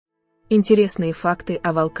Интересные факты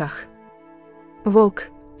о волках. Волк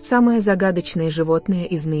 – самое загадочное животное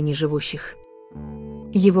из ныне живущих.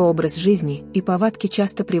 Его образ жизни и повадки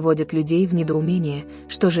часто приводят людей в недоумение,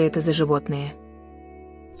 что же это за животное.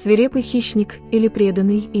 Свирепый хищник или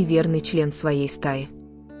преданный и верный член своей стаи.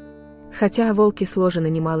 Хотя о волке сложено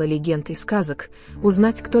немало легенд и сказок,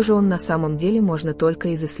 узнать, кто же он на самом деле, можно только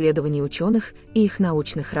из исследований ученых и их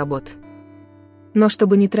научных работ. Но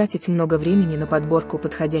чтобы не тратить много времени на подборку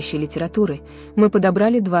подходящей литературы, мы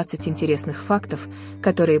подобрали 20 интересных фактов,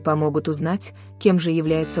 которые помогут узнать, кем же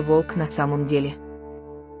является волк на самом деле.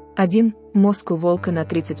 1. Мозг у волка на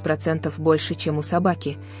 30% больше, чем у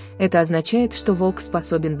собаки. Это означает, что волк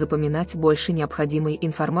способен запоминать больше необходимой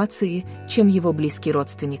информации, чем его близкий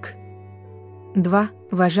родственник. 2.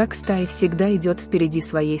 Вожак стаи всегда идет впереди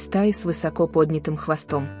своей стаи с высоко поднятым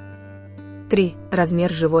хвостом. 3.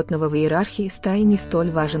 Размер животного в иерархии стаи не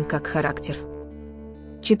столь важен, как характер.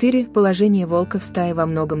 4. Положение волка в стае во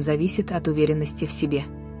многом зависит от уверенности в себе.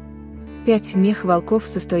 5. Мех волков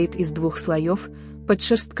состоит из двух слоев –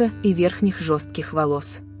 подшерстка и верхних жестких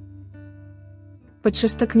волос.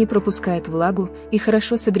 Подшерсток не пропускает влагу и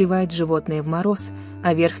хорошо согревает животное в мороз,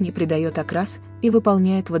 а верхний придает окрас и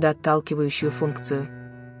выполняет водоотталкивающую функцию.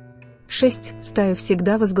 6. Стаю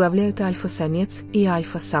всегда возглавляют альфа-самец и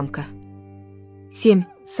альфа-самка. 7.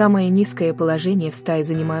 Самое низкое положение в стае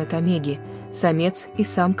занимают омеги, самец и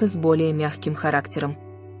самка с более мягким характером.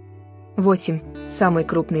 8. Самый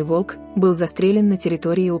крупный волк был застрелен на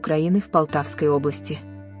территории Украины в Полтавской области.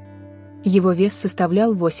 Его вес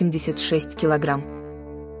составлял 86 килограмм.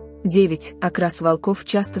 9. Окрас волков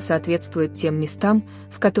часто соответствует тем местам,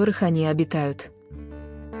 в которых они обитают.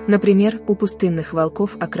 Например, у пустынных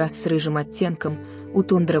волков окрас с рыжим оттенком, у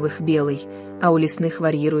тундровых – белый, а у лесных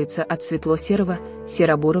варьируется от светло-серого,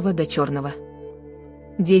 серо-бурого до черного.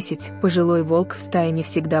 10. Пожилой волк в стае не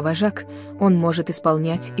всегда вожак, он может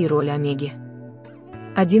исполнять и роль омеги.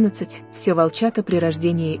 11. Все волчата при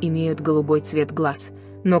рождении имеют голубой цвет глаз,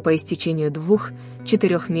 но по истечению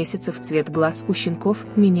 2-4 месяцев цвет глаз у щенков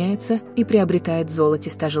меняется и приобретает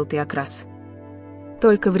золотисто-желтый окрас.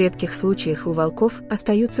 Только в редких случаях у волков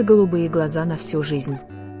остаются голубые глаза на всю жизнь.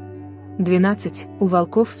 12. У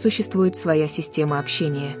волков существует своя система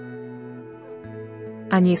общения.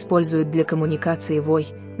 Они используют для коммуникации вой,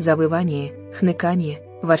 завывание, хныканье,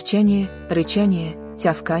 ворчание, рычание,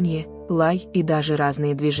 тявканье, лай и даже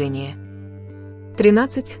разные движения.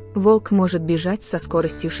 13. Волк может бежать со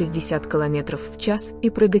скоростью 60 км в час и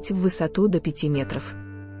прыгать в высоту до 5 метров.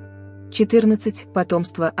 14.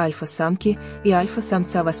 Потомство альфа-самки и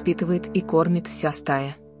альфа-самца воспитывает и кормит вся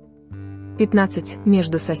стая. 15.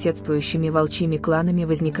 Между соседствующими волчьими кланами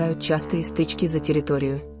возникают частые стычки за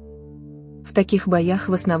территорию. В таких боях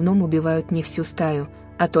в основном убивают не всю стаю,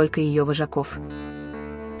 а только ее вожаков.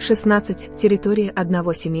 16. Территория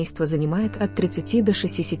одного семейства занимает от 30 до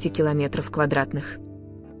 60 километров квадратных.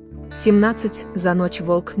 17. За ночь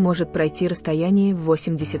волк может пройти расстояние в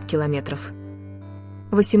 80 километров.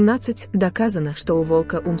 18. Доказано, что у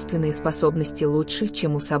волка умственные способности лучше,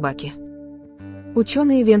 чем у собаки.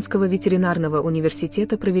 Ученые Венского ветеринарного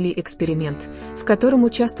университета провели эксперимент, в котором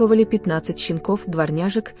участвовали 15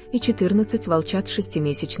 щенков-дворняжек и 14 волчат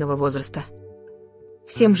 6-месячного возраста.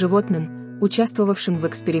 Всем животным, участвовавшим в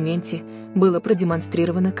эксперименте, было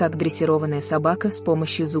продемонстрировано, как дрессированная собака с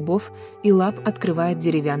помощью зубов и лап открывает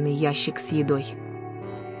деревянный ящик с едой.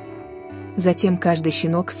 Затем каждый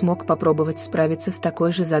щенок смог попробовать справиться с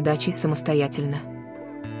такой же задачей самостоятельно.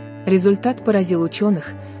 Результат поразил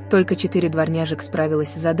ученых, только 4 дворняжек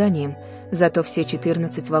справилось с заданием, зато все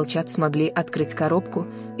 14 волчат смогли открыть коробку,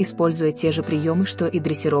 используя те же приемы, что и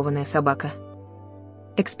дрессированная собака.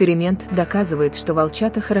 Эксперимент доказывает, что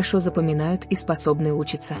волчата хорошо запоминают и способны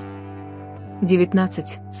учиться.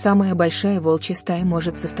 19. Самая большая волчья стая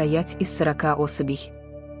может состоять из 40 особей.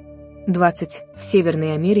 20. В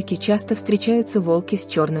Северной Америке часто встречаются волки с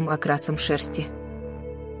черным окрасом шерсти.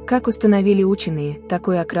 Как установили ученые,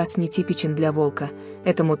 такой окрас нетипичен для волка.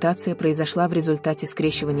 Эта мутация произошла в результате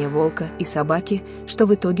скрещивания волка и собаки, что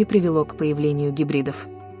в итоге привело к появлению гибридов.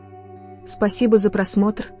 Спасибо за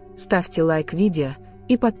просмотр, ставьте лайк видео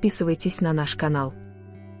и подписывайтесь на наш канал.